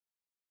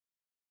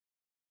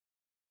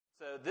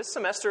So this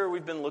semester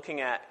we've been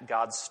looking at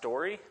God's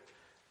story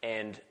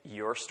and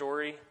your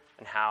story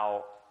and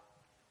how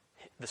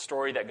the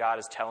story that God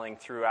is telling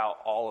throughout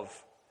all of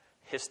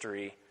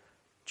history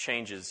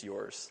changes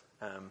yours.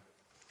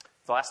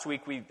 Last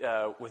week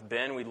with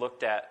Ben, we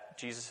looked at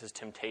Jesus'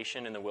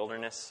 temptation in the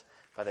wilderness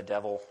by the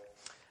devil.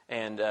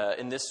 And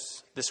in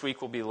this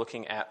week we'll be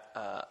looking at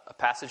a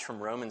passage from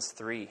Romans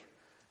 3,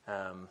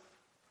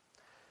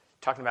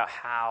 talking about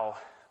how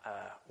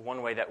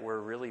one way that we're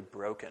really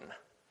broken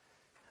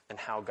and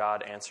how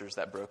God answers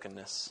that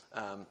brokenness.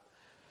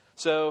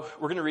 So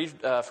we're going to read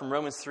from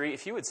Romans 3.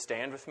 If you would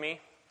stand with me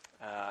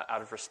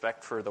out of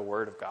respect for the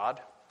Word of God.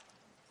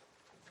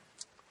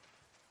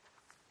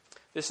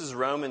 This is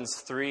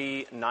Romans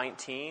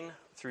 3:19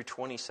 through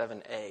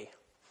 27a.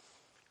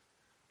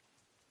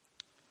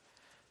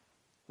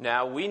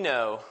 Now we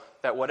know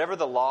that whatever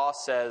the law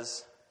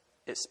says,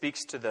 it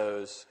speaks to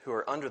those who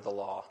are under the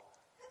law,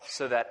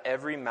 so that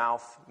every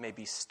mouth may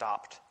be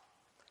stopped,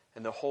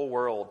 and the whole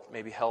world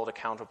may be held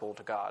accountable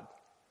to God.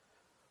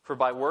 For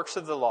by works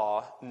of the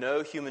law,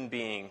 no human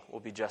being will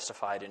be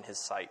justified in his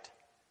sight,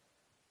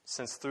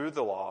 since through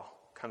the law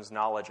comes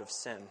knowledge of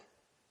sin.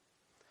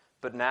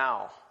 But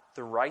now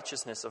the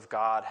righteousness of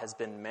God has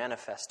been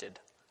manifested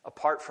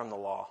apart from the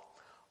law,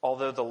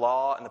 although the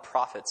law and the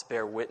prophets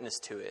bear witness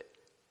to it.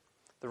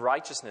 The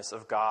righteousness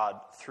of God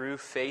through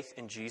faith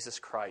in Jesus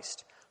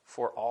Christ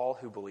for all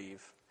who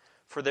believe.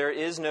 For there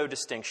is no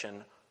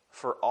distinction,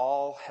 for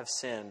all have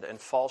sinned and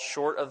fall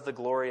short of the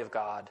glory of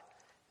God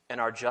and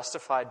are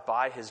justified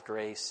by his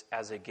grace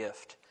as a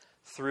gift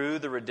through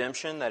the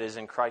redemption that is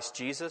in Christ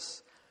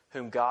Jesus,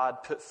 whom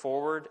God put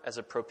forward as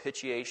a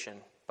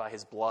propitiation by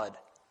his blood,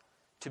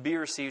 to be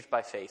received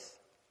by faith.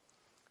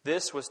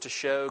 This was to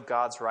show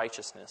God's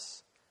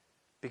righteousness,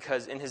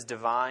 because in his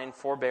divine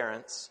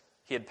forbearance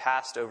he had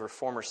passed over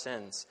former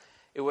sins.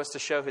 It was to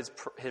show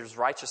his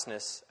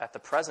righteousness at the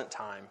present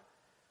time,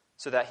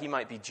 so that he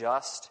might be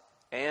just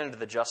and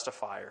the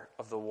justifier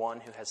of the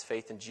one who has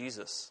faith in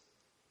Jesus.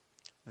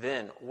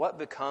 Then, what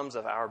becomes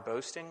of our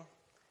boasting?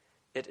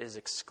 It is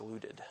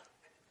excluded.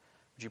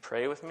 Would you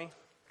pray with me?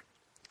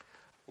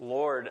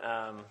 Lord,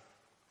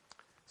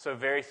 so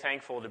very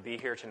thankful to be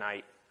here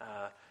tonight.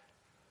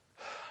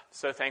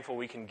 So thankful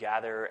we can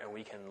gather and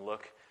we can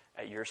look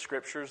at your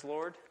scriptures,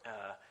 Lord,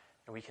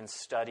 and we can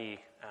study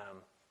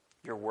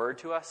your word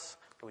to us,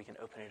 and we can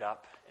open it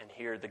up and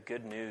hear the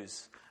good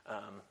news.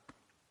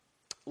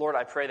 Lord,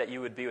 I pray that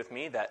you would be with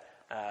me, that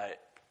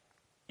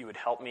you would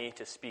help me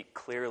to speak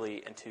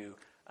clearly and to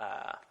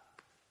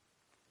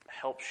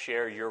help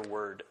share your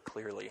word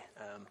clearly,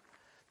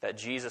 that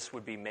Jesus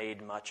would be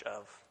made much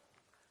of,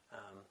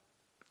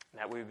 and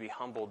that we would be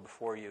humbled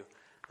before you.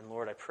 And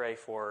Lord, I pray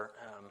for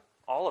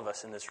all of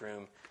us in this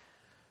room,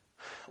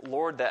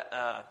 Lord,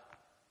 that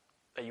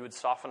you would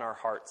soften our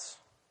hearts,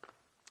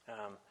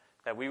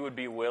 that we would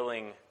be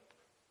willing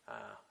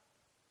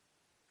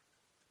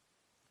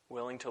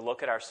to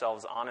look at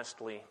ourselves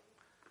honestly,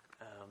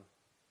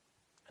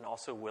 and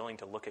also willing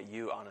to look at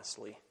you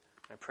honestly.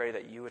 I pray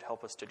that you would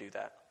help us to do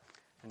that.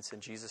 And it's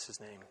in Jesus'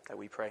 name that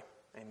we pray.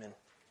 Amen.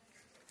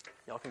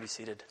 Y'all can be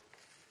seated.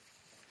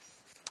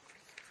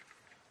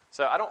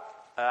 So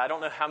I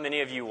don't know how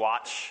many of you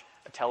watch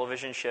a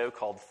television show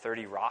called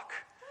 30 Rock.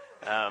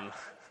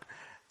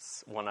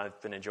 It's one I've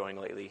been enjoying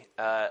lately.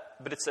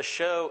 But it's a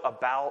show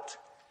about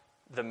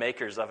the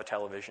makers of a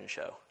television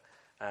show.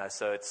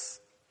 So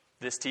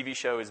this TV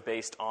show is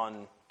based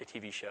on a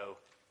TV show.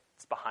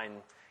 It's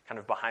behind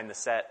the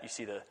set. You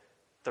see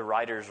the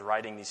writers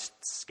writing these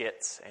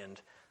skits,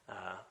 and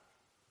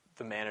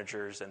the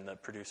managers and the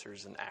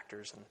producers and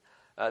actors.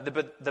 And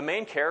but the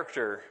main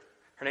character,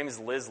 her name is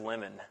Liz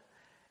Lemon,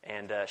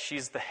 and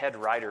she's the head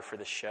writer for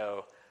the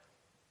show.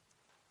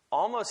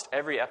 Almost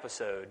every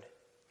episode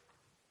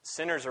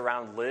centers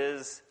around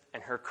Liz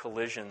and her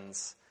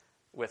collisions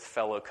with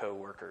fellow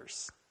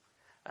co-workers.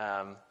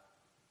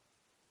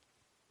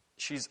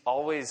 She's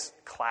always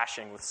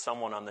clashing with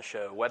someone on the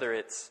show, whether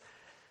it's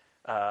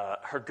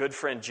her good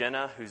friend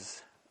Jenna,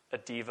 who's a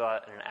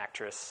diva and an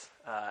actress,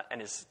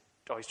 and is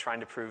always trying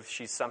to prove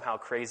she's somehow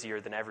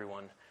crazier than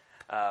everyone,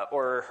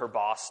 or her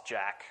boss,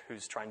 Jack,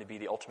 who's trying to be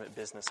the ultimate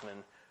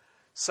businessman.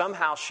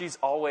 Somehow she's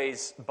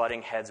always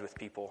butting heads with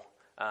people.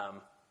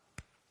 And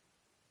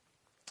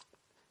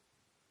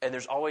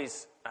there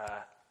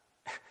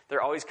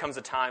always comes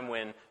a time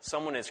when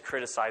someone is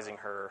criticizing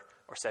her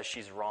or says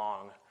she's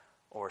wrong,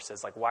 or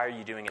says, like, why are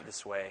you doing it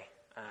this way?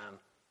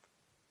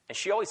 And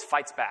she always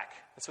fights back.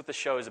 That's what the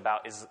show is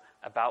about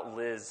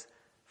Liz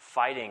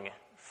fighting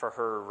for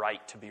her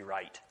right to be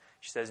right.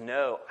 She says,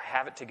 no, I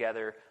have it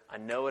together. I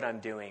know what I'm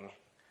doing.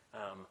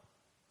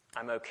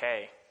 I'm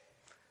okay.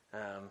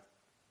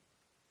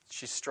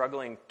 She's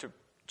struggling to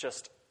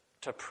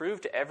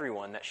prove to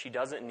everyone that she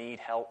doesn't need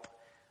help,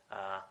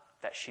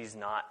 that she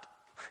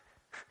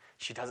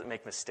doesn't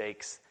make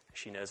mistakes,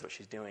 she knows what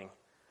she's doing.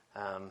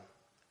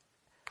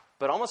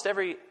 But almost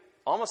every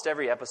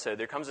episode,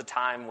 there comes a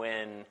time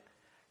when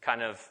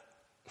kind of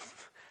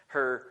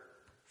her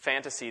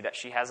fantasy that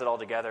she has it all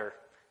together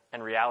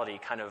and reality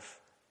kind of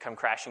come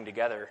crashing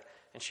together,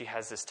 and she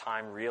has this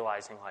time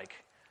realizing, like,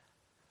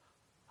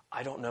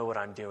 I don't know what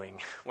I'm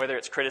doing. Whether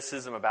it's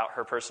criticism about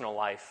her personal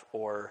life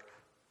or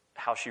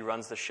how she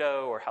runs the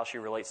show or how she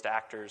relates to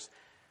actors,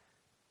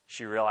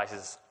 she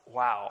realizes,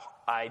 wow,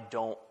 I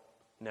don't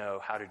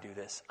know how to do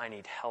this. I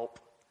need help.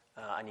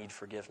 I need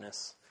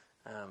forgiveness.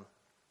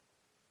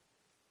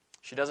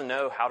 She doesn't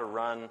know how to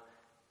run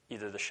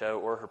either the show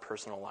or her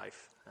personal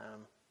life.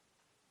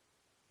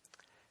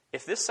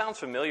 If this sounds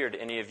familiar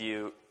to any of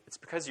you, it's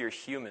because you're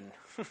human.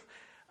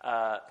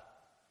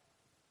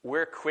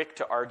 We're quick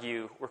to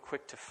argue. We're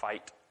quick to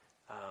fight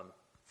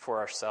for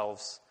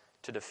ourselves,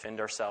 to defend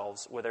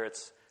ourselves, whether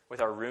it's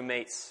with our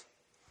roommates,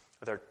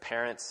 with our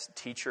parents,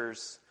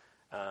 teachers.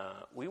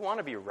 We want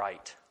to be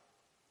right.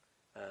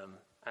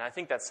 And I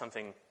think that's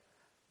something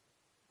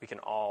we can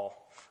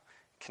all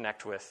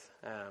connect with.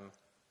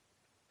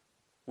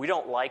 We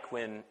don't like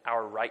when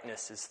our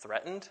rightness is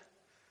threatened.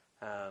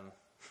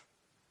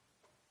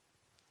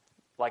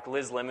 Like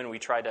Liz Lemon, we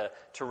try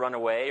to run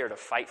away or to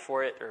fight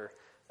for it or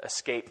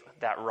escape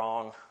that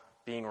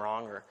being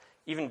wrong, or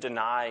even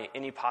deny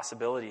any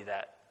possibility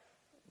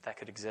that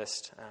could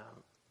exist.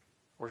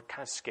 We're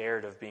kind of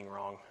scared of being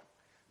wrong.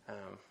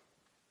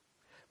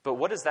 But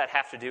what does that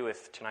have to do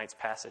with tonight's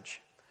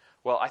passage?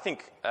 Well, I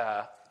think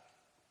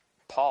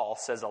Paul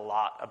says a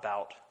lot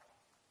about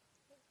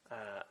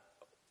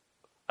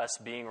us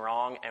being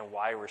wrong and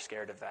why we're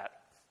scared of that.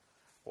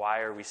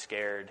 Why are we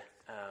scared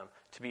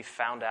to be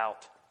found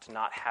out, to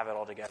not have it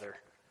all together,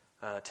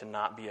 to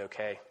not be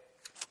okay?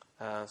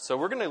 So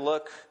we're going to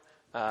look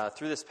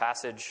through this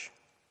passage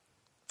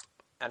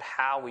at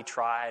how we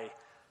try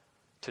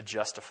to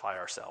justify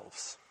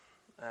ourselves.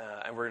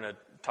 And we're going to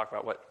talk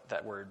about what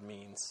that word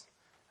means.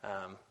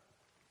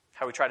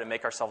 How we try to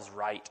make ourselves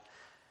right.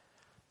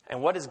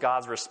 And what is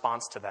God's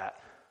response to that?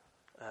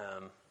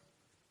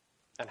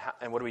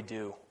 And what do we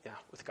do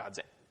with God's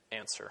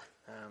answer?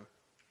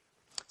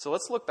 So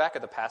let's look back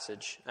at the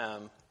passage.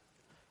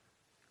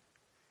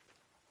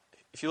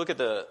 If you look at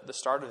the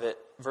start of it,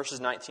 verses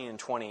 19 and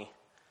 20,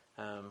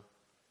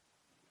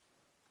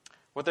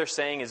 what they're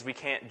saying is we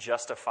can't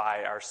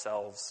justify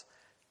ourselves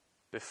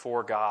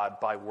before God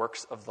by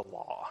works of the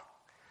law.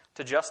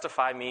 To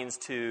justify means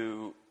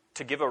to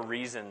give a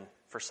reason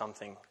for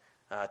something,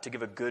 to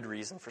give a good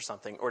reason for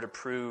something, or to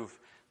prove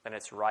that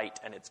it's right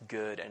and it's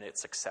good and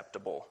it's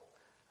acceptable.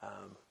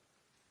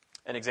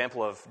 An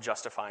example of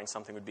justifying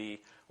something would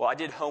be, well, I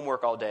did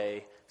homework all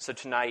day, so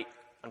tonight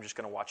I'm just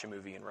going to watch a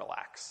movie and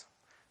relax.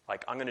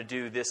 Like, I'm going to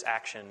do this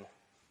action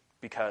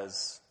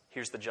because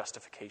here's the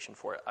justification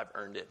for it. I've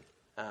earned it.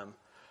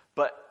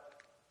 But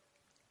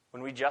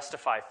when we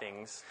justify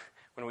things,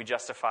 when we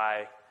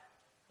justify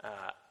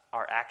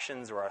our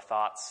actions or our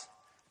thoughts,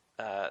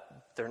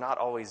 they're not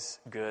always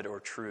good or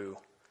true.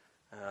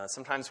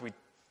 Sometimes we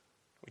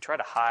try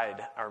to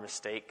hide our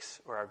mistakes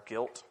or our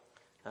guilt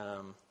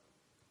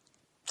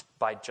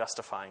by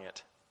justifying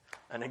it.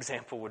 An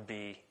example would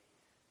be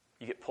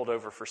you get pulled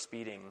over for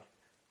speeding.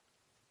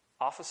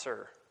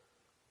 Officer,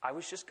 I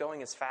was just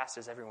going as fast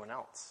as everyone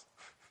else.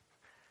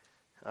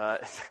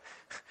 It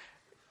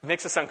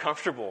makes us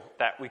uncomfortable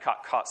that we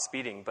got caught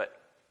speeding, but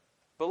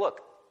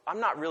look, I'm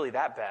not really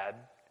that bad.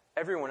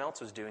 Everyone else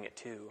was doing it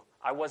too.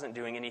 I wasn't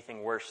doing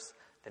anything worse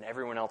than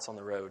everyone else on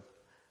the road,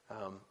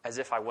 as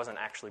if I wasn't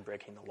actually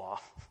breaking the law.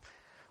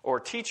 Or,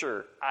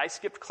 teacher, I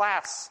skipped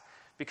class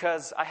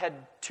because I had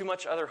too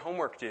much other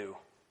homework due,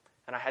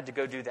 and I had to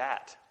go do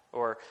that.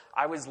 Or,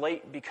 I was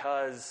late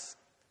because,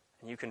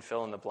 and you can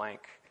fill in the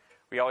blank.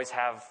 We always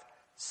have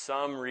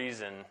some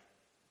reason,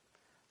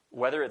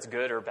 whether it's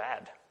good or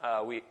bad.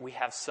 We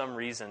have some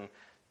reason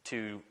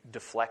to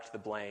deflect the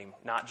blame,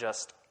 not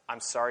just, I'm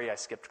sorry I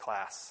skipped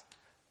class,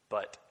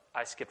 but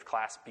I skipped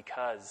class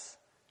because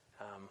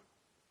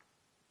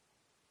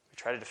we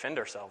try to defend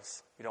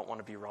ourselves. We don't want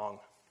to be wrong.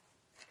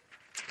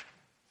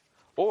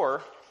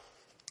 Or,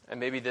 and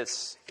maybe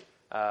this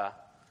is a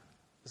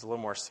little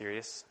more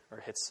serious or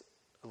hits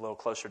a little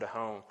closer to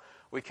home,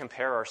 we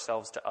compare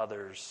ourselves to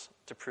others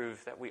to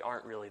prove that we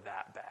aren't really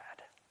that bad.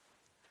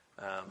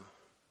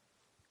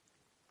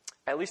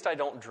 At least I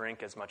don't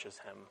drink as much as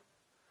him.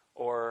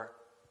 Or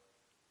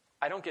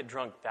I don't get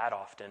drunk that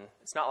often.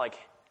 It's not like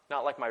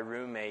my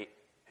roommate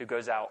who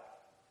goes out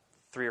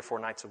 3 or 4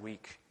 nights a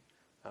week.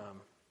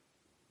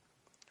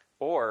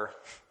 Or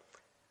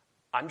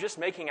I'm just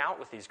making out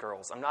with these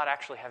girls. I'm not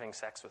actually having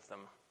sex with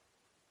them.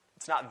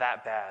 It's not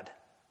that bad.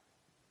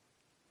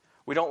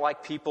 We don't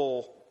like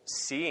people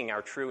seeing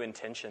our true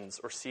intentions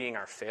or seeing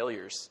our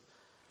failures.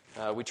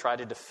 We try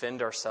to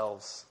defend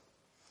ourselves.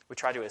 We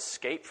try to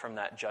escape from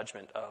that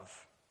judgment of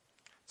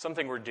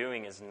something we're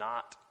doing is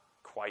not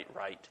quite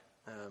right.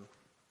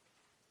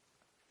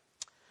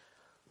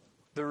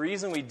 The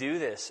reason we do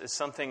this is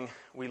something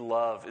we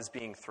love is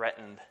being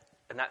threatened,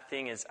 and that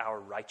thing is our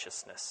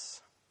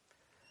righteousness.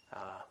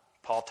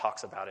 Paul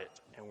talks about it,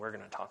 and we're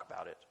going to talk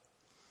about it.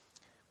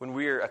 When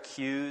we are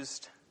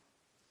accused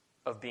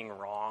of being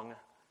wrong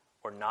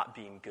or not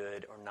being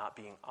good or not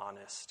being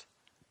honest,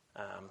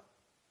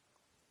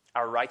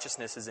 our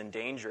righteousness is in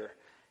danger,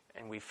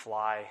 and we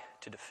fly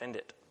to defend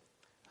it.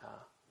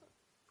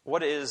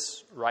 What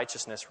is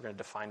righteousness? We're going to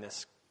define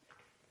this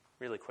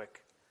really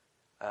quick.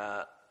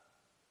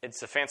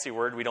 It's a fancy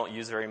word we don't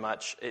use very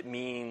much. It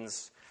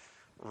means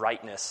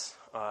rightness,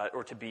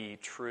 or to be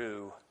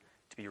true,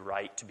 to be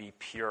right, to be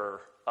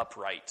pure,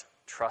 upright,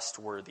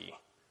 trustworthy.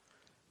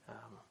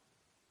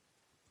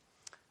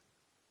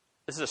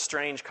 This is a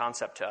strange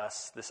concept to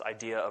us, this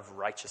idea of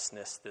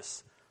righteousness,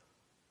 this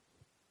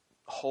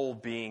whole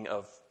being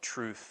of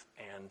truth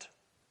and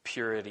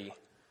purity.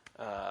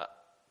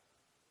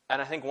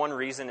 And I think one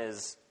reason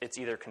is it's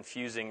either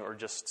confusing or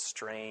just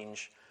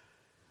strange,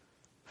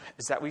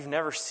 is that we've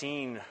never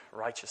seen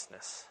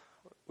righteousness.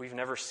 We've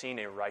never seen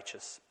a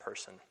righteous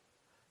person.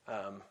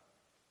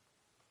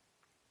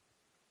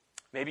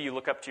 Maybe you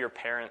look up to your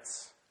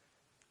parents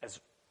as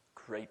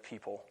great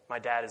people. My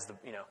dad is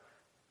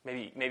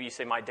maybe you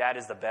say, my dad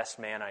is the best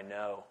man I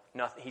know.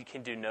 Nothing, he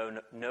can do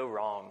no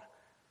wrong.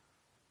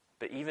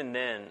 But even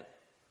then,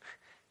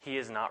 he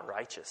is not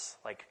righteous.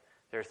 Like,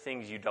 there are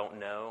things you don't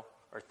know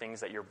or things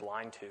that you're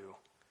blind to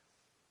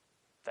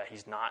that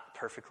he's not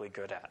perfectly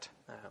good at.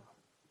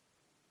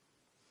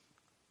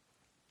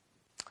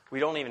 We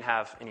don't even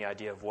have any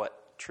idea of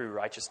what true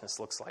righteousness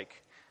looks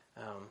like.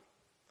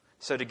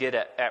 So to get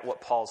at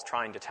what Paul's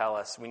trying to tell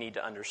us, we need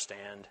to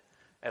understand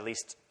at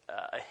least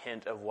a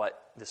hint of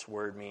what this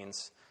word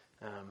means.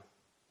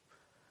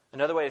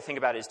 Another way to think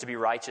about it is to be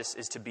righteous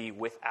is to be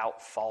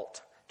without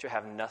fault, to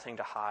have nothing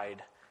to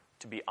hide,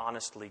 to be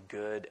honestly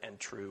good and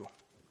true.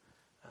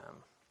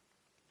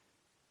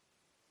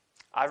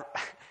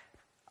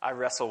 I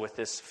wrestle with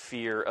this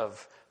fear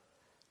of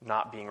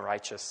not being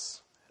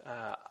righteous.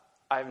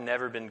 I've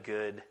never been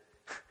good.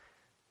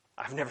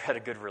 I've never had a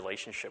good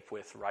relationship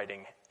with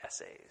writing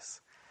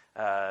essays.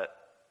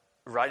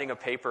 Writing a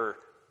paper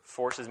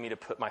forces me to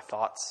put my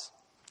thoughts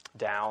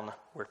down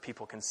where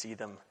people can see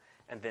them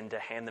and then to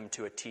hand them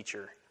to a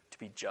teacher to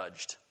be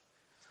judged.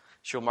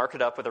 She'll mark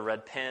it up with a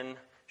red pen.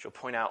 She'll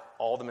point out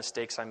all the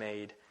mistakes I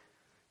made,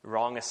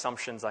 wrong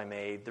assumptions I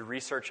made, the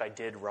research I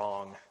did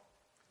wrong,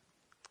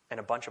 and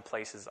a bunch of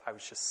places I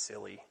was just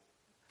silly.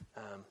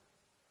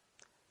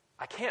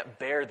 I can't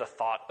bear the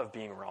thought of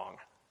being wrong.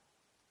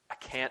 I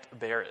can't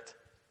bear it.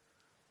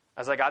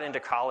 As I got into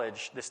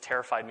college, this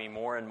terrified me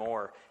more and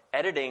more.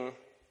 Editing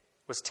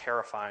was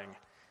terrifying.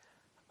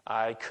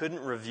 I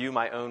couldn't review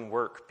my own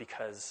work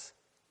because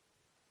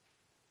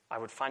I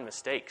would find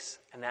mistakes,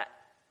 and that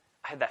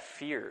I had that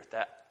fear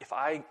that if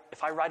I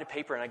write a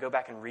paper and I go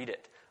back and read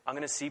it, I'm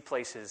going to see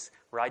places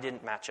where I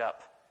didn't match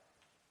up,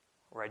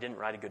 where I didn't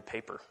write a good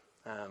paper.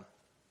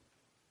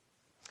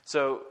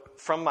 So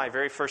from my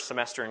very first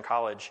semester in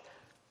college,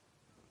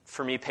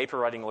 for me, paper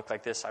writing looked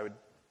like this. I would,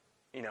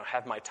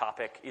 have my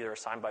topic either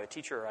assigned by the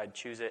teacher or I'd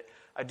choose it.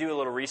 I'd do a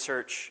little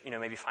research,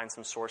 maybe find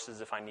some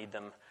sources if I need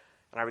them.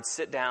 And I would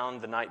sit down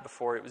the night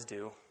before it was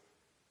due,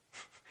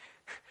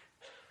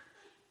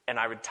 and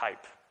I would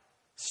type,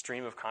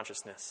 stream of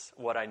consciousness,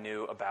 what I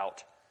knew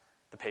about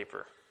the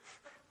paper.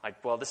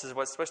 Like, well, this is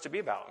what it's supposed to be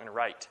about. I'm going to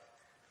write.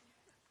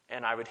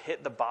 And I would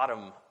hit the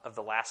bottom of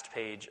the last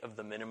page of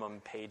the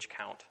minimum page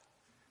count.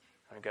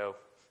 I would go,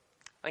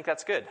 I think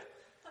that's good.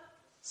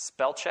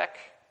 Spell check,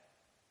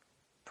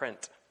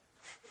 print.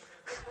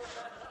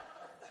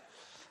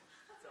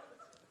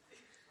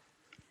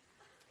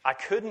 I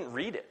couldn't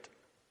read it.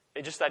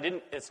 It's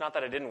not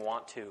that I didn't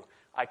want to.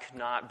 I could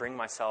not bring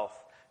myself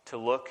to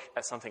look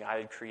at something I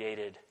had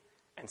created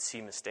and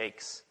see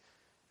mistakes.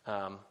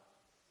 And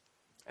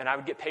I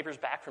would get papers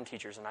back from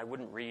teachers, and I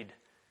wouldn't read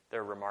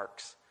their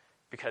remarks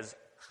because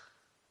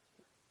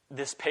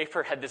this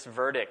paper had this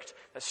verdict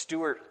that,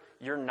 Stuart,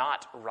 you're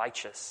not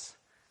righteous.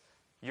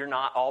 You're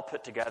not all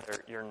put together.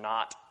 You're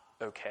not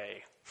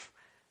okay.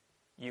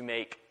 You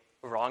make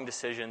wrong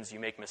decisions. You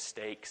make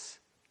mistakes.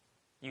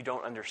 You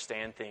don't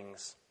understand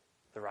things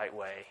the right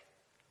way.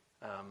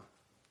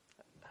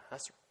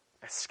 That's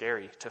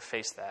scary to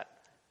face that.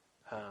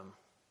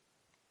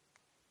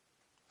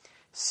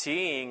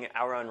 Seeing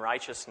our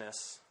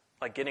unrighteousness,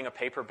 like getting a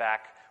paper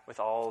back with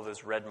all of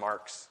those red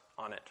marks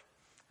on it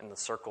and the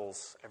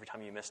circles every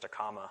time you missed a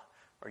comma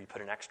or you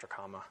put an extra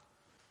comma.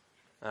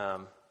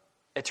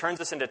 It turns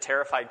us into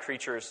terrified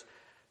creatures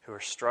who are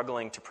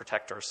struggling to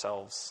protect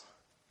ourselves.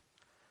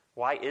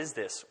 Why is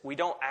this? We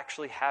don't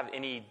actually have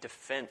any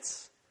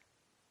defense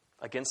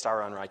against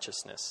our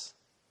unrighteousness.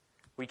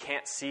 We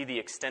can't see the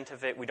extent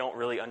of it. We don't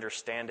really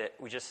understand it.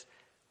 We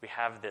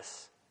have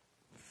this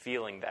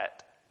feeling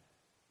that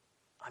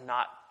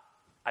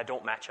I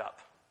don't match up.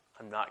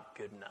 I'm not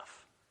good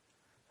enough.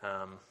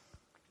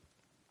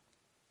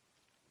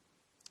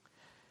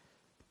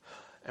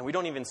 And we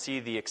don't even see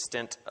the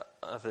extent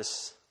of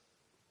this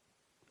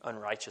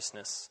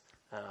unrighteousness.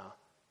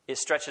 It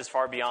stretches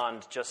far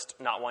beyond just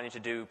not wanting to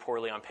do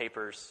poorly on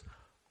papers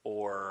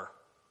or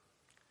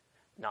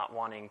not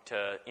wanting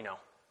to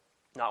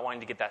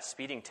get that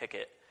speeding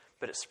ticket,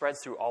 but it spreads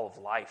through all of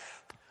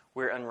life.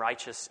 We're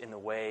unrighteous in the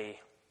way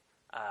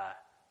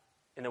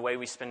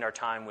we spend our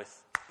time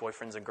with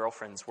boyfriends and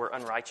girlfriends. We're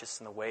unrighteous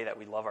in the way that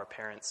we love our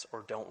parents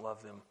or don't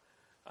love them.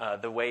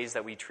 The ways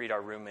that we treat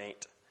our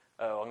roommate.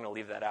 Oh, I'm going to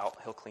leave that out.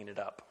 He'll clean it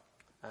up.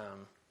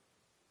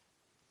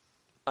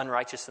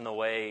 Unrighteous in the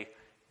way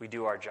we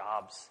do our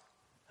jobs.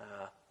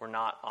 We're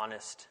not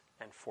honest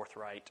and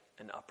forthright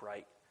and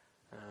upright.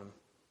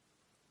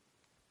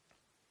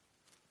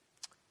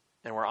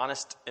 And we're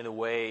honest in the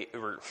way,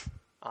 we're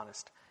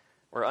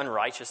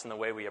unrighteous in the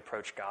way we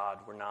approach God.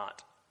 We're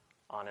not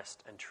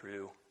honest and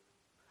true.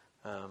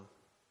 The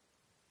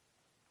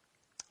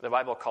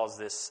Bible calls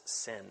this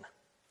sin.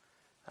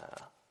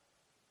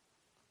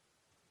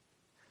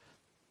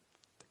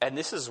 And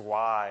this is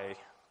why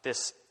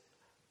this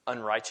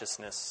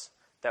unrighteousness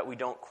that we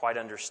don't quite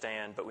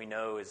understand, but we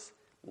know is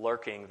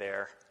lurking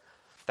there.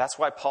 That's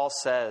why Paul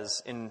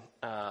says in,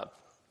 I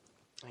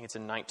think it's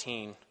in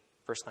 19,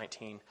 verse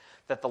 19,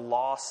 that the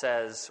law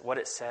says what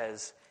it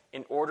says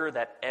in order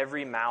that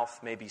every mouth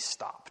may be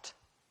stopped.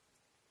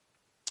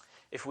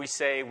 If we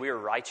say we're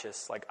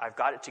righteous, like I've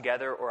got it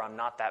together or I'm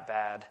not that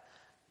bad,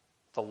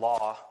 the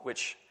law,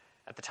 which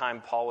at the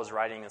time Paul was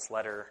writing this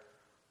letter,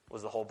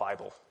 was the whole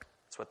Bible.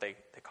 That's what they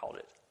called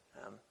it.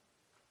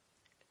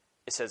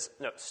 It says,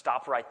 no,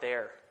 stop right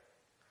there.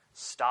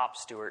 Stop,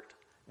 Stuart.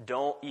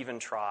 Don't even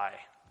try.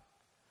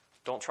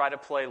 Don't try to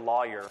play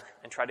lawyer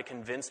and try to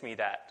convince me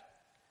that,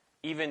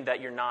 even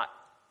that you're not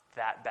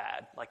that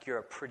bad, like you're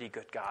a pretty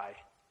good guy.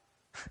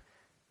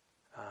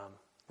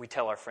 We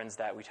tell our friends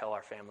that. We tell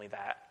our family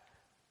that.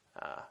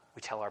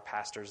 We tell our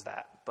pastors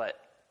that. But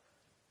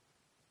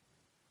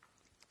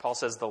Paul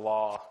says the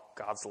law,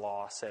 God's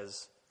law,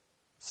 says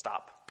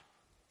stop.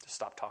 Just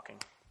stop talking.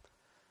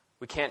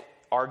 We can't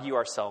argue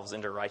ourselves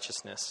into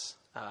righteousness.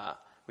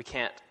 We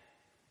can't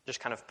just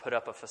kind of put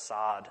up a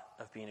facade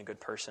of being a good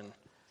person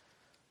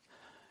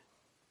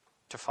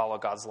to follow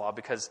God's law,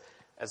 because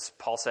as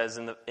Paul says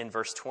in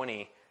verse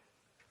 20,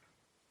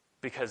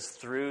 because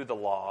through the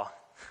law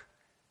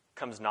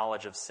comes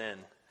knowledge of sin.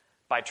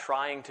 By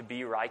trying to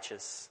be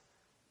righteous,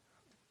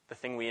 the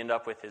thing we end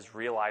up with is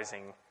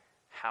realizing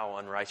how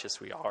unrighteous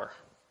we are.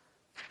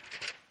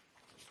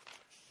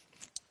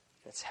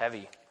 It's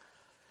heavy.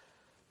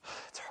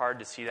 It's hard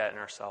to see that in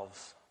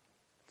ourselves.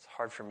 It's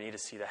hard for me to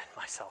see that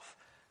in myself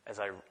as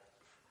I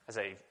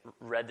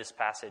read this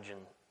passage and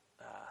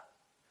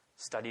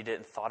studied it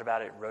and thought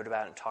about it, wrote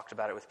about it, and talked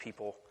about it with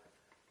people.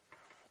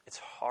 It's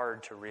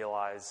hard to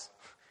realize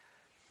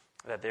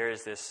that there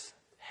is this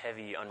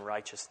heavy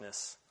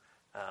unrighteousness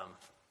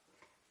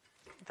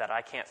that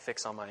I can't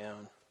fix on my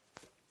own.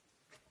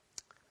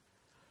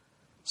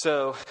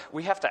 So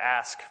we have to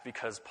ask,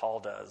 because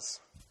Paul does,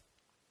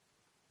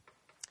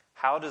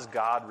 how does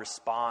God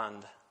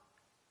respond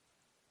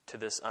to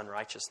this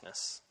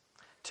unrighteousness,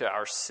 to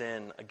our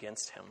sin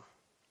against him?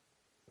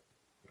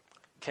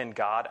 Can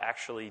God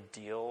actually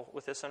deal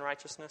with this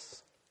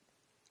unrighteousness?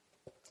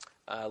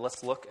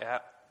 Let's look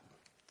at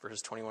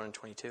verses 21 and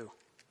 22.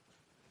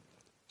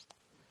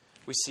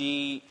 We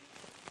see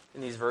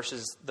in these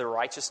verses the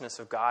righteousness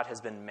of God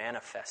has been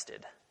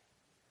manifested.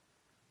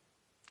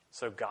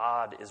 So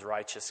God is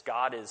righteous.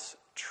 God is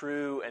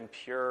true and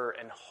pure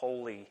and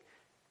holy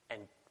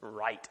and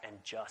right and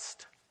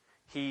just.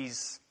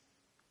 He's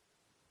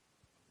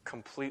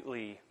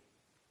completely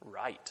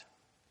right.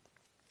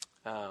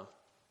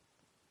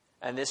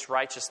 And this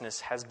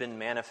righteousness has been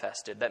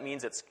manifested. That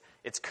means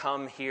it's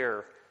come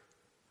here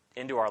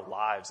into our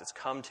lives. It's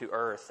come to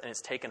earth and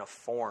it's taken a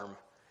form.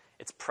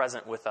 It's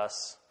present with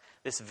us.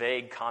 This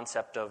vague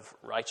concept of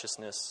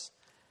righteousness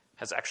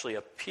has actually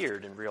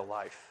appeared in real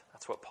life.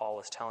 That's what Paul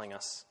is telling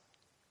us.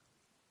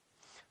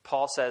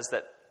 Paul says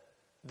that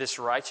this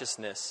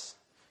righteousness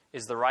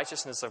is the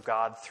righteousness of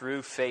God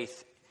through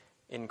faith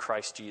in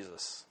Christ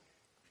Jesus.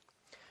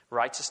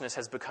 Righteousness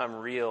has become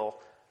real,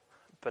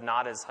 but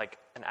not as like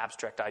an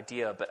abstract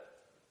idea, but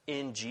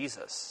in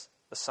Jesus,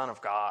 the Son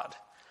of God.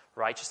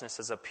 Righteousness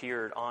has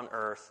appeared on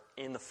earth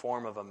in the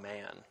form of a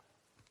man.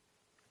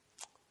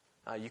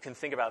 You can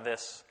think about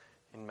this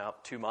in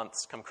about 2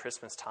 months, come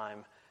Christmas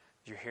time.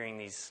 You're hearing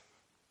these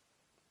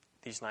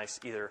nice,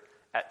 either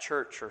at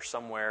church or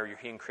somewhere, you're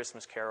hearing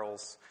Christmas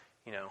carols,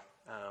 the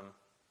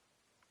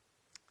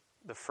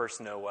first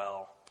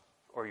Noel,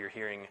 or you're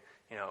hearing,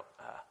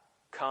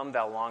 come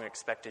thou long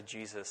expected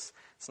Jesus.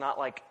 It's not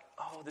like,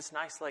 oh, this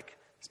nice,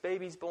 this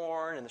baby's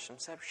born and there's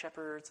some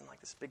shepherds and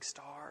this big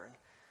star.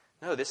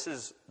 No, this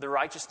is the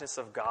righteousness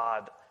of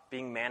God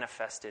being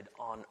manifested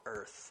on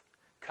earth,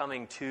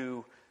 coming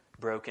to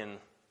broken,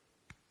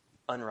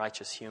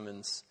 unrighteous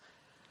humans.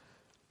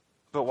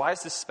 But why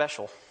is this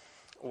special?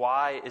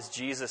 Why is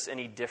Jesus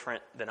any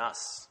different than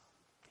us?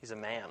 He's a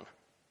man.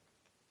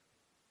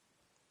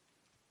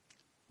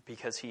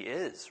 Because he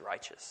is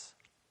righteous.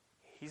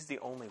 He's the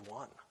only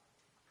one.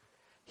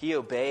 He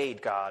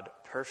obeyed God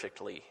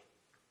perfectly.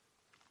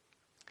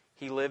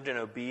 He lived an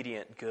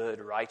obedient,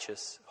 good,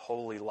 righteous,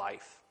 holy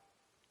life.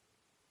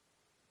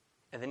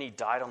 And then he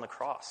died on the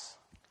cross.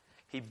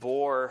 He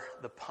bore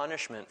the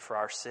punishment for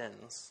our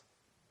sins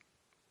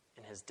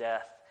in his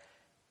death.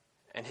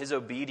 And his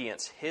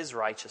obedience, his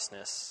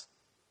righteousness,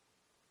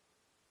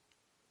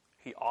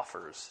 he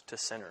offers to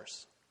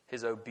sinners.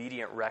 His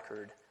obedient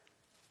record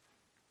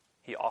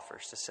he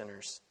offers to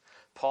sinners.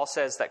 Paul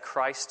says that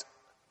Christ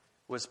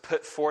was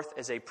put forth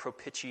as a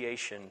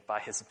propitiation by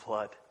his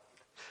blood.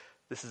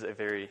 This is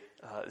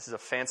a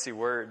fancy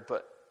word,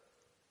 but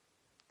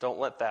don't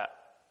let that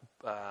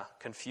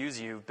confuse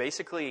you.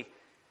 Basically,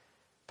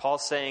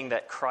 Paul's saying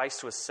that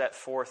Christ was set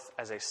forth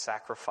as a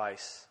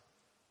sacrifice.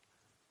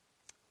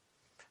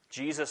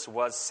 Jesus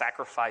was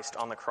sacrificed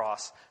on the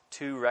cross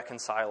to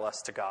reconcile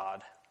us to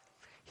God.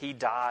 He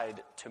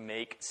died to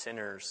make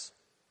sinners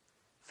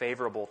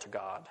favorable to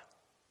God.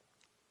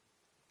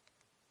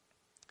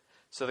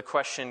 So the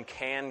question,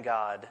 can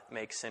God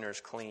make sinners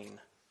clean?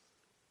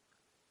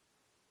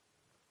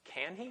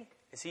 Can he?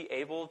 Is he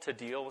able to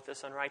deal with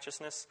this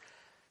unrighteousness?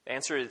 The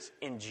answer is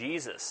in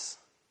Jesus,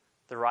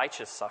 the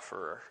righteous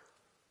sufferer.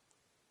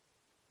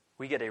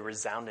 We get a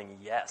resounding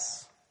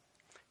yes.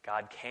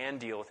 God can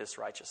deal with this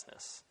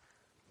righteousness.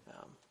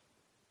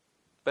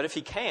 But if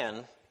he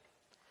can,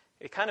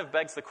 it kind of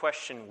begs the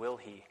question, will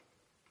he?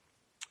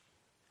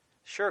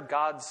 Sure,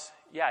 God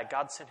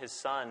sent his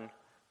son,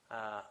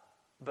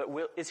 but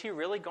is he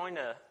really going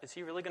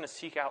to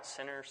seek out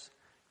sinners?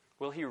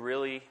 Will he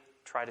really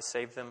try to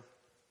save them?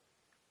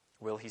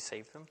 Will he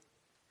save them?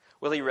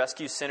 Will he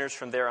rescue sinners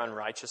from their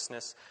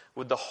unrighteousness?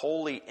 Would the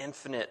holy,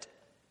 infinite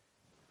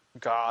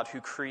God who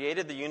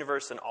created the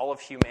universe and all of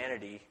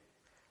humanity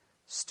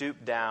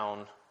stoop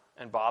down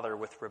and bother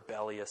with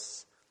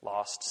rebellious,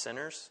 lost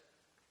sinners?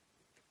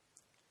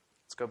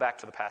 Let's go back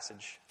to the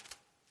passage.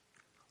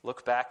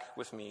 Look back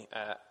with me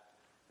at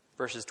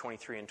verses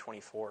 23 and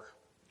 24.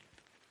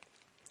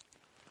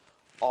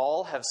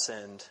 All have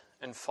sinned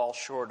and fall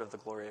short of the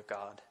glory of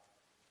God,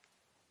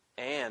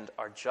 and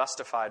are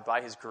justified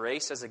by his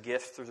grace as a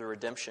gift through the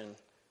redemption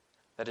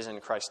that is in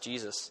Christ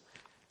Jesus.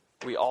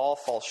 We all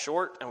fall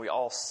short and we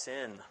all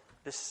sin.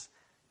 This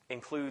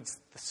includes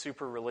the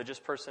super religious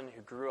person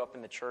who grew up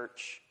in the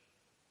church,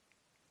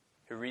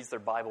 who reads their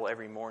Bible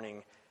every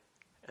morning,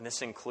 and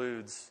this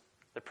includes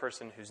the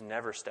person who's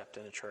never stepped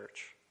in a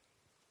church,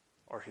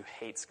 or who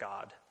hates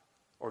God,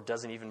 or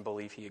doesn't even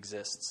believe he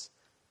exists.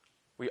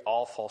 We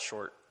all fall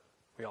short.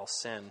 We all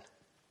sin.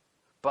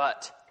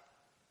 But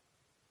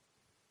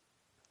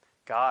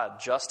God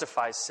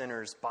justifies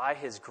sinners by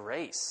his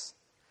grace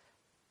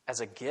as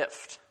a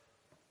gift.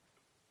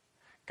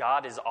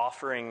 God is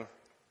offering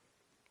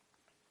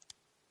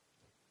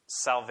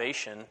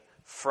salvation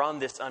from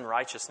this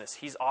unrighteousness.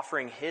 He's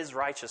offering his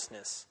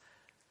righteousness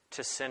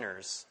to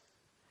sinners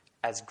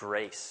as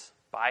grace,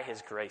 by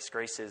his grace.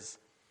 Grace is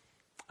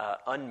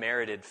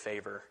unmerited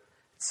favor.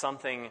 It's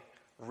something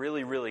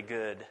really, really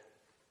good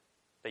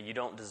that you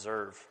don't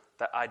deserve,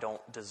 that I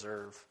don't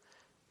deserve.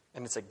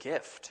 And it's a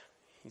gift.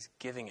 He's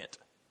giving it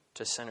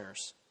to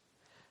sinners.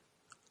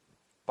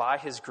 By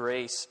his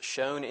grace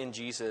shown in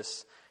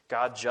Jesus,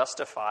 God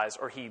justifies,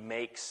 or he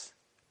makes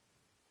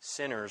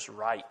sinners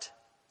right.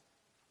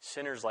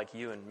 Sinners like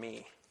you and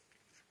me.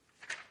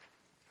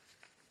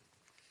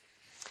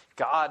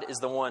 God is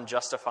the one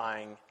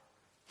justifying.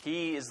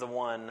 He is the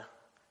one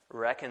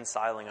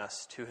reconciling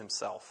us to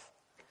himself.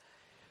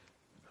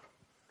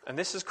 And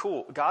this is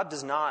cool. God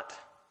does not,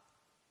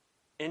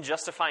 in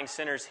justifying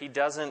sinners, he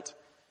doesn't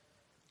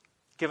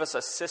give us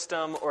a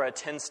system or a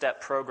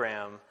 10-step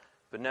program.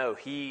 But no,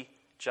 he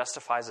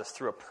justifies us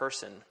through a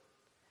person.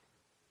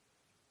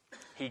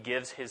 He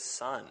gives his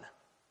son.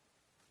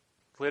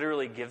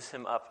 Literally gives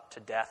him up to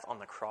death on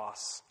the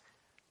cross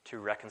to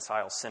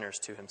reconcile sinners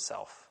to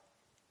himself.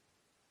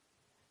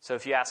 So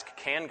if you ask,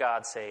 can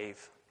God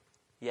save?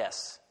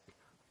 Yes.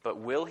 But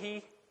will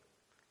he?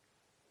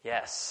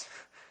 Yes.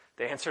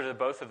 The answer to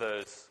both of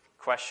those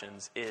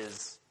questions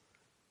is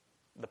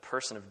the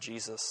person of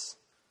Jesus.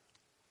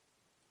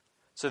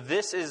 So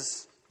this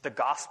is the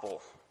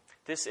gospel.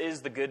 This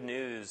is the good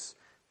news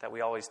that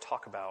we always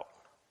talk about.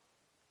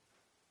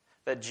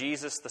 That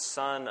Jesus, the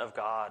Son of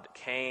God,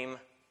 came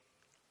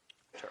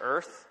to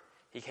earth.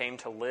 He came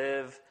to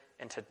live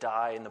and to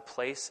die in the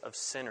place of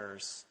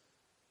sinners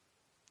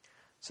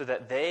so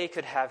that they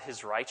could have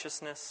his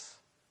righteousness.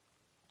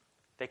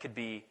 They could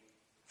be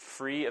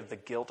free of the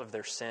guilt of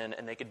their sin,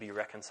 and they could be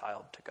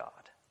reconciled to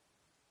God.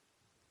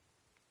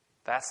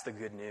 That's the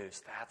good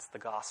news. That's the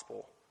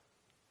gospel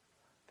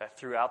that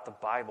throughout the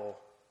Bible,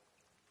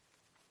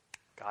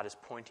 God is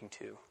pointing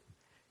to.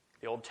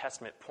 The Old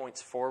Testament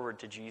points forward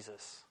to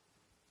Jesus.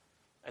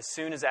 As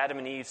soon as Adam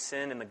and Eve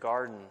sin in the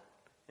garden,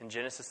 in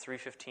Genesis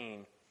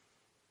 3:15,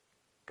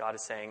 God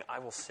is saying, I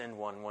will send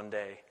one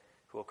day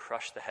who will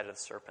crush the head of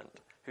the serpent,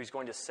 who's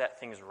going to set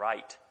things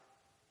right.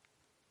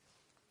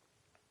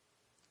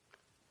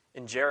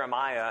 In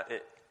Jeremiah,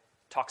 it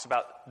talks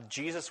about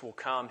Jesus will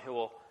come.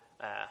 He'll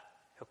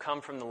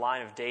come from the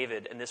line of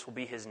David, and this will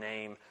be his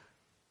name.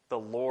 The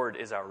Lord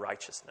is our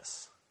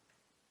righteousness.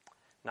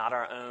 Not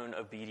our own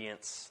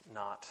obedience,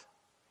 not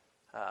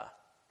a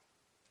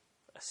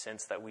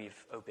sense that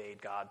we've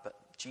obeyed God, but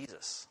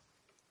Jesus.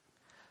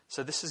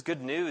 So this is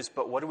good news,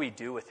 but what do we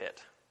do with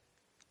it?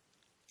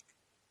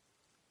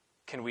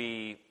 Can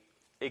we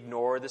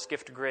ignore this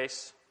gift of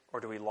grace, or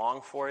do we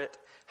long for it?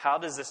 How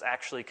does this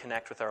actually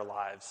connect with our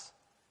lives?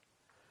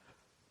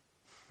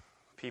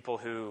 People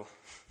who,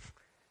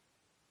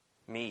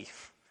 me,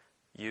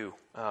 you,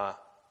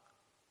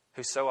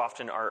 who so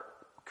often are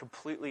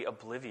completely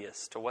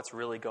oblivious to what's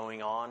really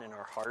going on in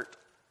our heart.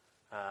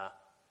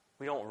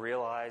 We don't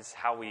realize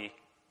how we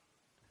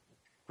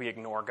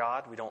ignore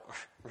God. We don't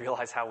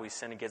realize how we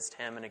sin against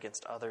Him and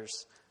against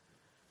others.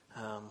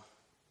 How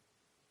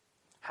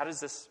does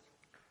this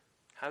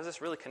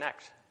really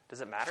connect? Does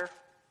it matter?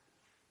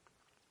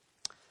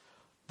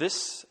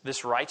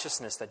 This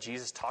righteousness that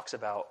Jesus talks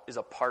about is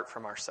apart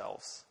from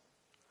ourselves.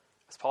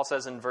 As Paul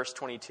says in verse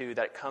 22,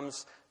 that it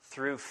comes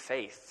through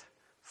faith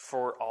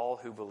for all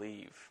who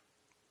believe.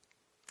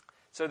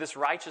 So this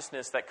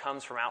righteousness that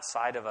comes from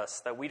outside of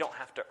us, that we don't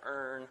have to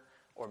earn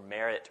or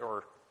merit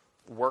or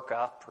work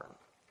up,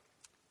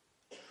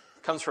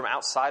 comes from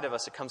outside of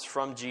us. It comes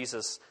from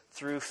Jesus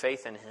through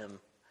faith in Him.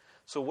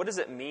 So what does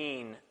it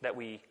mean that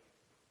we,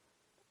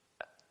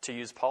 to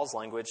use Paul's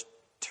language,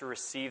 to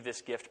receive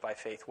this gift by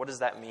faith? What does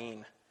that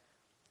mean?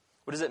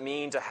 What does it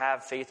mean to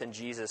have faith in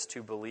Jesus,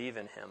 to believe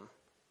in Him?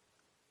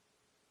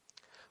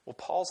 Well,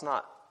 Paul's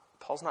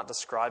not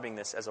describing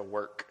this as a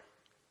work.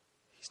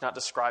 He's not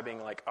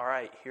describing like, all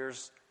right,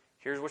 here's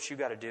what you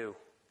got to do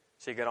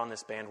so you get on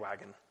this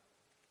bandwagon.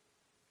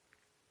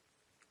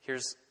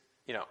 Here's,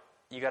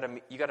 you got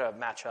to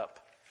match up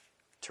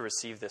to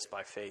receive this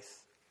by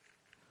faith.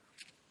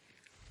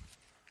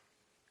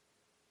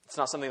 It's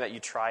not something that you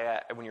try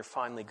at, and when you're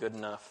finally good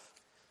enough,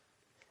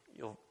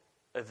 you'll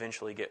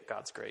eventually get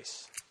God's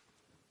grace.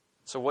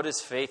 So what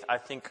is faith? I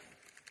think,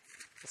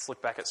 let's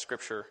look back at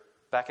Scripture,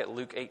 back at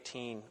Luke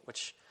 18,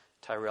 which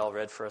Tyrell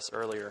read for us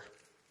earlier.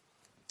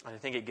 And I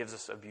think it gives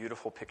us a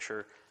beautiful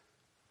picture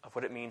of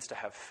what it means to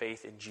have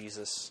faith in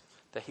Jesus,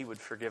 that He would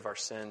forgive our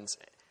sins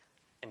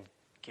and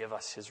give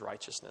us His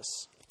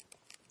righteousness.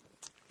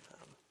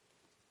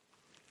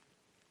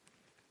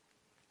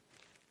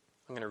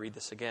 I'm going to read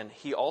this again.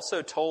 He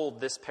also told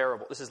this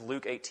parable. This is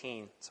Luke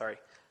 18,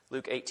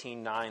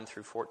 9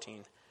 through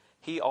 14.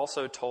 He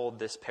also told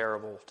this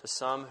parable to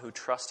some who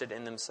trusted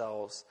in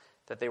themselves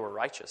that they were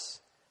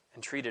righteous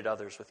and treated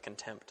others with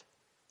contempt.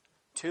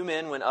 2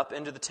 men went up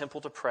into the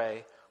temple to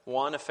pray,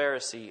 one a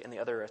Pharisee and the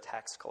other a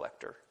tax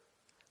collector.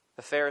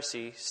 The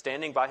Pharisee,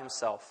 standing by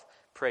himself,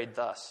 prayed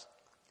thus: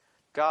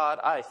 God,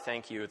 I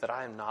thank you that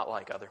I am not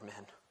like other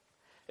men,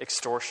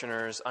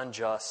 extortioners,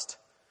 unjust,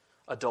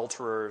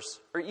 adulterers,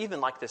 or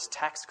even like this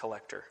tax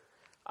collector.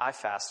 I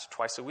fast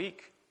twice a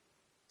week.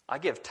 I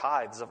give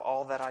tithes of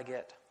all that I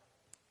get.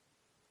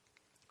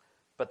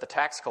 But the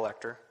tax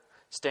collector,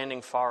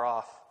 standing far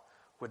off,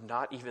 would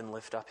not even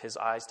lift up his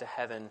eyes to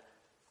heaven,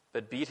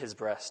 but beat his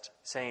breast,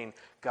 saying,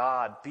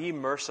 God, be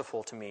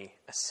merciful to me,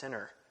 a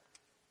sinner.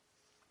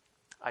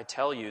 I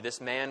tell you, this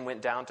man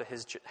went down to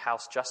his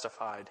house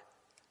justified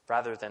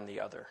rather than the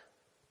other.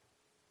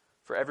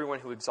 For everyone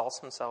who exalts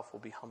himself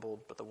will be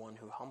humbled, but the one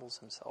who humbles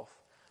himself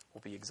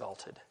will be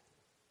exalted.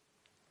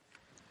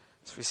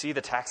 So we see the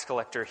tax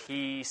collector,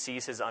 he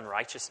sees his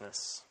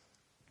unrighteousness.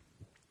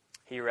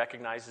 He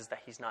recognizes that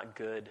he's not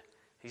good,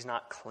 he's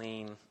not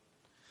clean.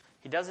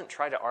 He doesn't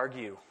try to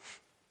argue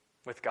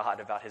with God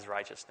about his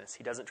righteousness.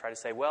 He doesn't try to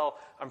say, well,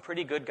 I'm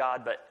pretty good,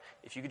 God, but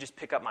if you could just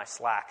pick up my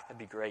slack, that'd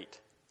be great.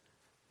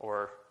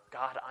 Or,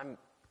 God,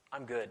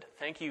 I'm good.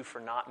 Thank you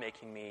for not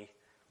making me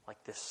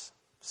like this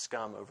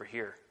scum over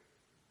here.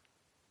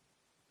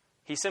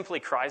 He simply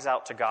cries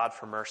out to God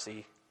for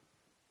mercy,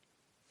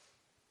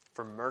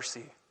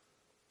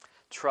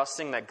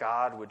 trusting that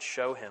God would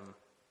show him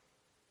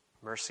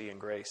mercy and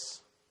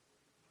grace,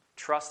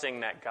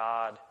 trusting that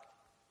God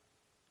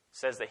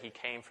says that He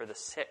came for the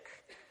sick,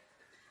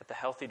 that the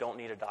healthy don't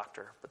need a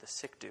doctor, but the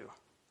sick do.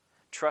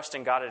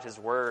 Trusting God at His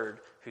word,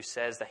 who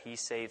says that He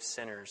saves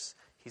sinners.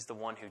 He's the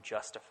one who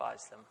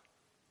justifies them.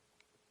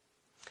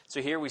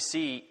 So here we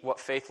see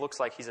what faith looks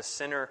like. He's a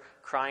sinner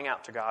crying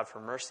out to God for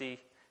mercy.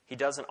 He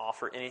doesn't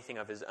offer anything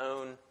of his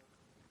own,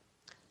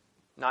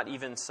 not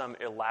even some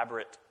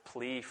elaborate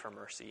plea for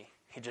mercy.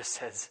 He just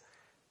says,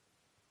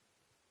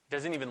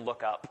 doesn't even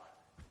look up.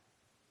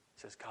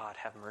 He says, God,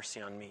 have mercy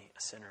on me,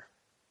 a sinner.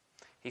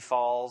 He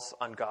falls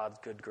on God's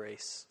good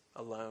grace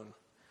alone.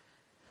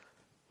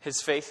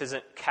 His faith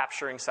isn't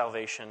capturing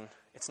salvation.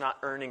 It's not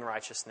earning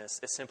righteousness.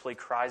 It simply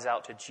cries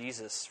out to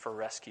Jesus for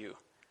rescue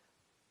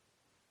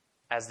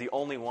as the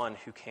only one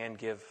who can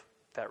give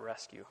that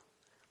rescue.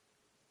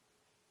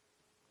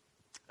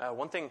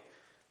 One thing,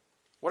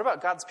 what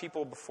about God's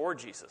people before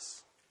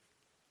Jesus?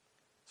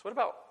 So what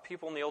about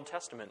people in the Old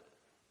Testament?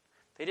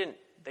 They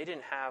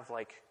didn't have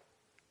like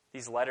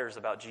these letters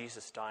about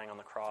Jesus dying on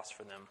the cross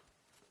for them.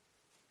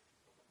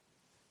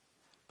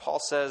 Paul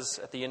says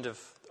at the end of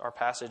our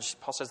passage,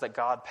 Paul says that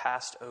God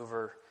passed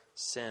over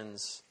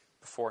sins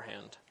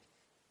beforehand.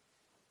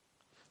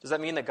 Does that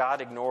mean that God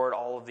ignored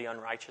all of the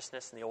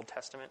unrighteousness in the Old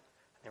Testament?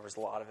 There was a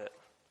lot of it.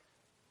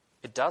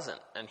 It doesn't,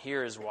 and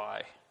here is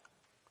why.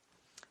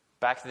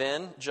 Back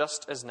then,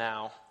 just as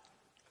now,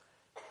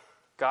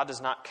 God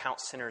does not count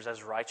sinners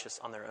as righteous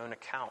on their own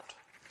account,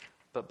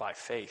 but by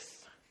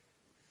faith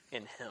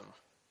in Him.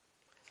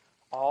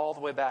 All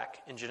the way back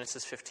in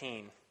Genesis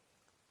 15,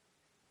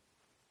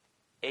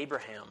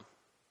 Abraham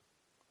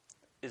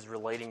is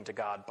relating to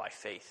God by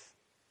faith.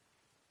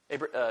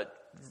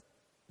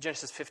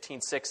 Genesis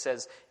 15:6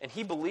 says, "And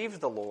he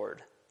believed the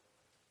Lord,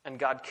 and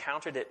God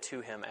counted it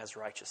to him as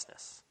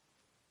righteousness."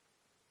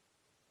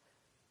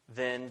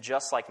 Then,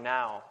 just like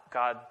now,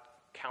 God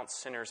counts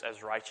sinners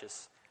as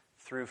righteous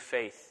through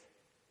faith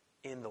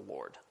in the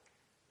Lord.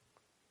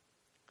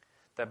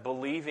 That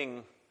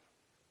believing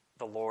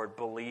the Lord,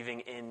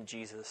 believing in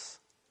Jesus,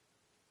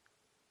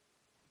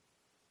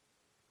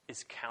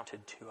 is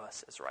counted to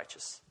us as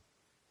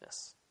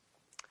righteousness.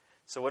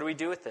 So what do we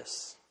do with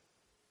this?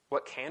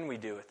 What can we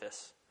do with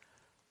this?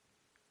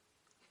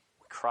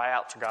 We cry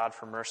out to God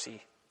for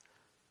mercy.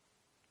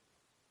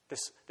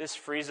 This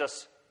frees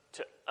us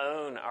to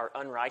own our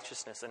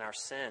unrighteousness and our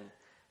sin,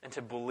 and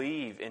to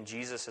believe in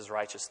Jesus'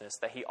 righteousness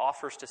that he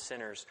offers to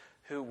sinners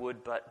who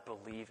would but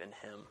believe in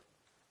him.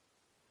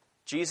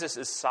 Jesus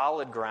is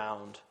solid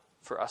ground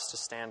for us to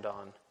stand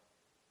on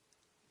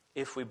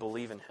if we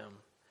believe in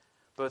him,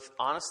 both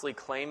honestly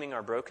claiming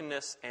our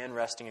brokenness and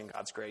resting in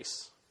God's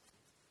grace.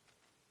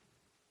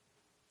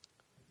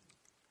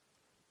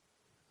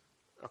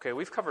 Okay,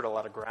 we've covered a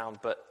lot of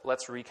ground, but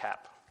let's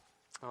recap.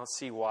 Let's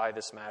see why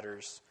this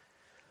matters.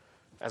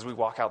 As we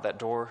walk out that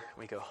door,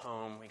 we go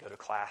home, we go to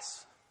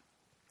class,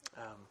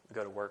 we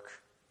go to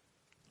work.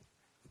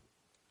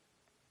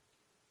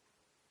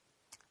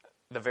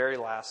 The very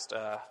last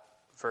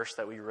verse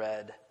that we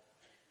read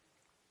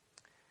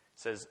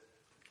says,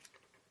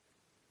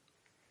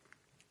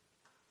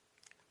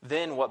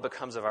 "Then what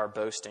becomes of our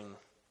boasting?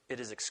 It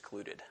is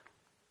excluded."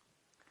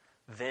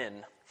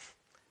 Then.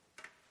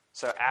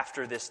 So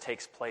after this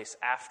takes place,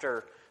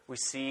 after we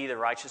see the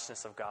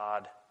righteousness of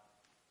God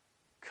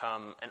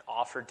come and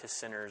offered to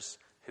sinners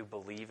who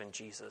believe in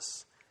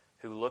Jesus,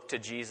 who look to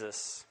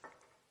Jesus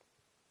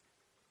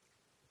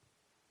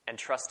and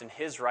trust in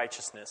his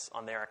righteousness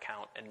on their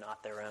account and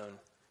not their own,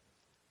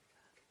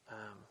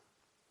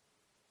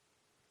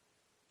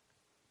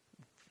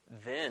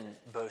 then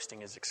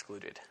boasting is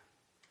excluded.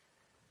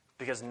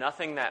 Because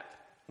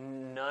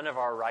none of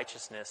our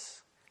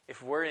righteousness,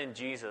 if we're in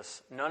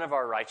Jesus, none of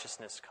our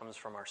righteousness comes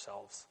from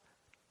ourselves.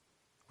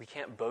 We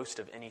can't boast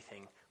of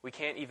anything. We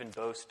can't even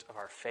boast of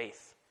our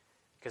faith,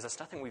 because that's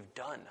nothing we've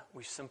done.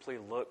 We've simply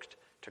looked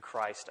to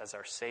Christ as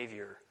our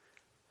Savior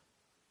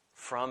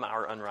from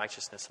our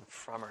unrighteousness and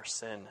from our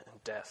sin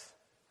and death.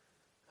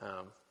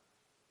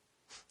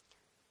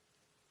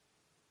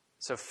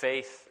 So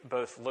faith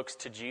both looks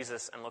to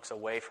Jesus and looks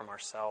away from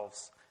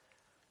ourselves.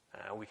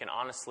 We can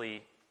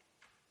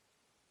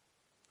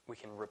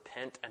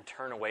repent and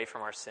turn away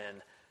from our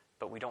sin,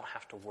 but we don't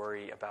have to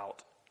worry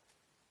about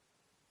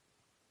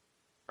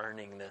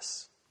earning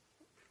this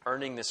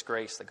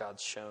grace that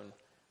God's shown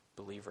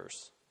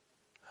believers.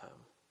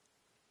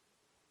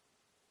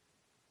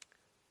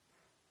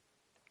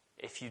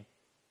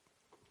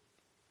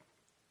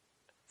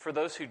 For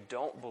those who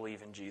don't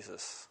believe in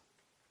Jesus,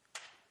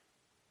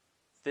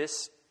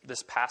 this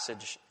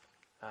passage,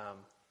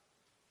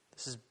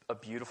 this is a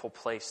beautiful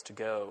place to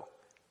go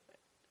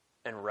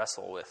and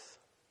wrestle with.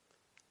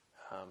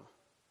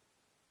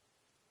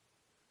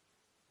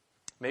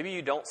 Maybe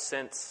you don't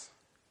sense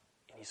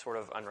any sort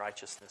of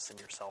unrighteousness in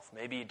yourself.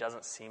 Maybe it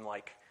doesn't seem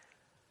like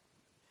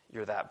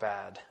you're that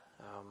bad.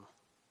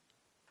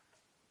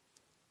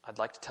 I'd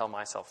like to tell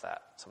myself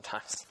that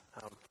sometimes.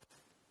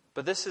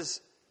 But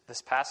this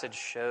passage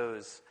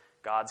shows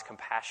God's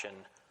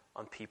compassion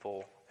on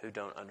people who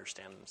don't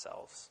understand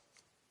themselves.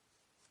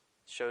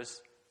 It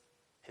shows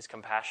his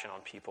compassion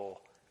on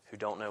people who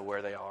don't know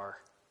where they are.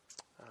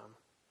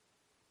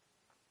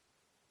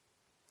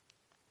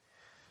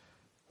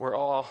 We're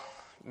all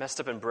messed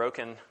up and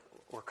broken.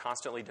 We're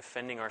constantly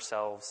defending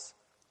ourselves,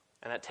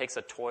 and that takes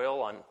a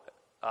toll on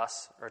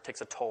us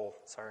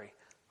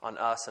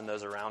and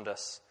those around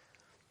us.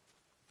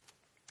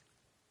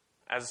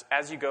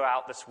 As you go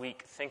out this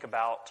week, think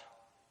about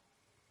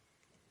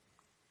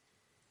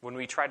when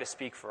we try to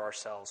speak for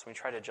ourselves, when we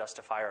try to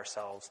justify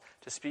ourselves,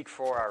 to speak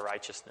for our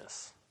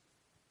righteousness.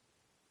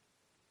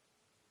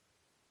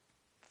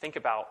 Think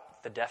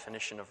about the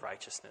definition of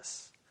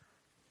righteousness,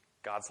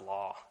 God's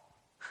law.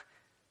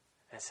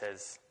 And it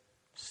says,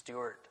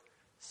 Stuart,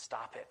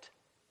 stop it.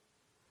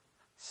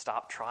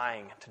 Stop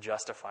trying to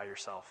justify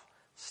yourself.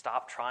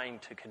 Stop trying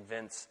to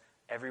convince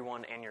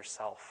everyone and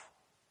yourself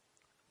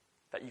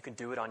that you can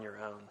do it on your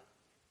own.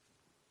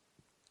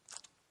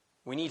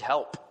 We need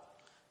help.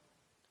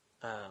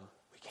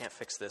 We can't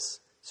fix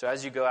this. So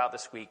as you go out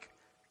this week,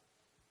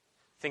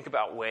 think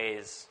about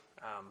ways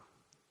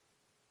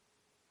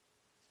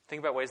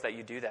that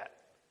you do that.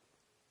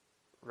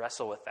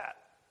 Wrestle with that.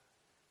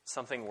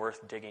 Something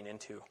worth digging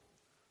into.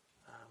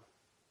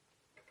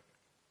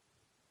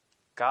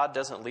 God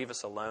doesn't leave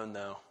us alone,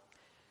 though.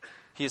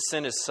 He has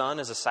sent his Son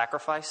as a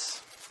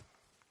sacrifice.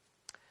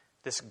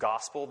 This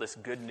gospel, this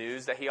good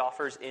news that he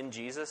offers in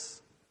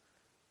Jesus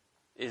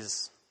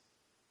is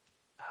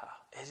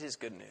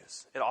good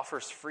news. It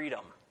offers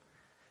freedom.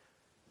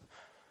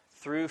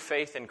 Through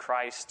faith in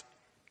Christ,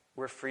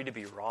 we're free to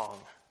be wrong.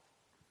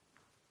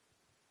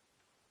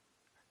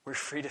 We're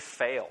free to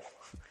fail.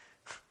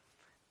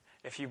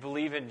 If you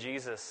believe in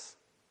Jesus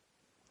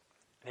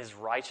and his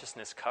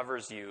righteousness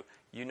covers you,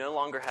 you no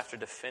longer have to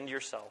defend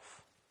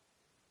yourself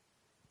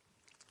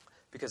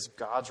because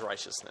God's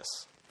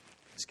righteousness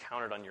is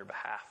counted on your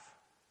behalf.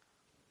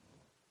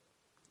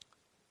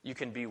 You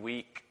can be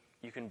weak.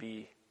 You can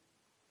be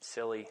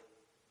silly.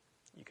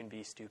 You can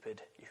be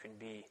stupid. You can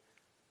be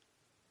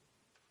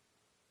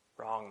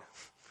wrong.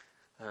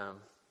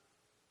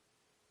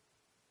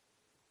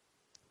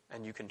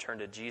 And you can turn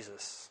to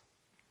Jesus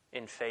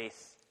in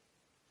faith,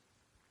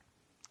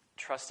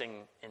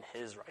 trusting in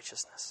his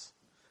righteousness.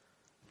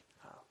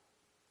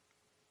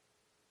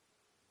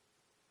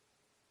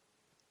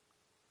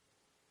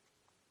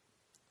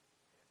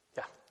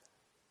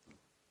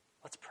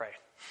 Let's pray.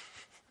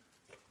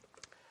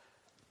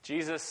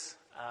 Jesus,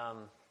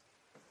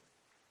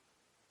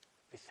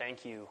 we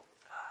thank you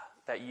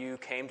that you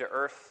came to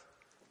earth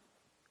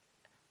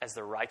as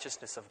the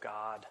righteousness of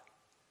God,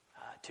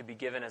 to be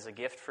given as a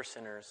gift for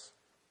sinners.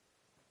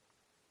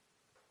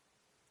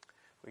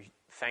 We're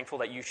thankful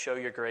that you show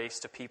your grace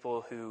to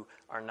people who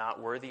are not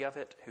worthy of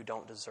it, who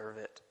don't deserve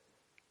it.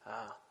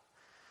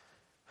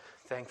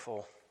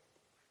 Thankful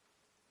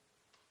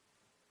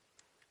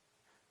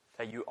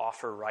that you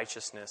offer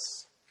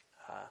righteousness,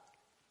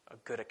 a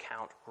good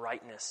account,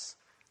 rightness,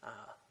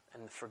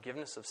 and the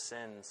forgiveness of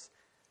sins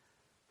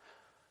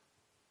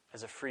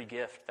as a free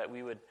gift, that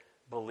we would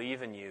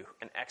believe in you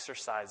and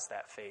exercise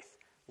that faith.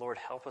 Lord,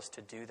 help us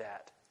to do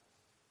that.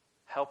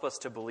 Help us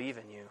to believe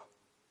in you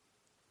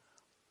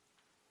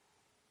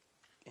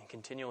and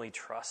continually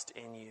trust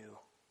in you.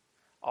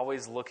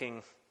 Always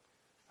looking,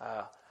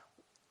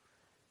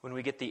 when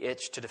we get the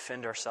itch to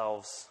defend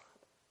ourselves,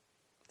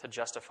 to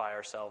justify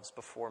ourselves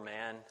before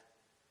man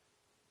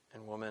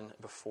and woman,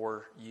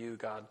 before you,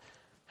 God,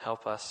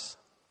 help us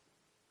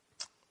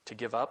to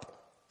give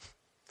up.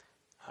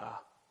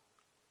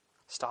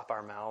 Stop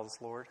our mouths,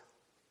 Lord.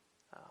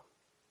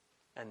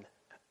 And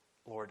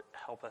Lord,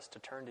 help us to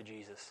turn to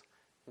Jesus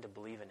and to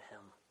believe in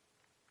him,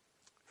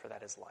 for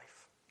that is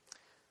life.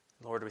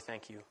 Lord, we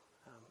thank you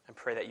and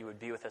pray that you would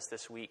be with us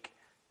this week,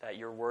 that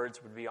your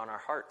words would be on our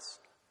hearts,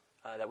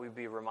 that we would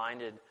be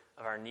reminded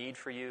of our need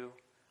for you,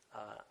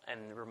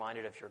 and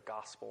reminded of your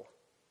gospel.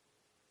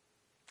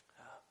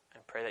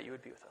 And pray that you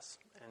would be with us.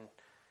 And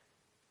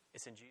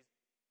it's in Jesus'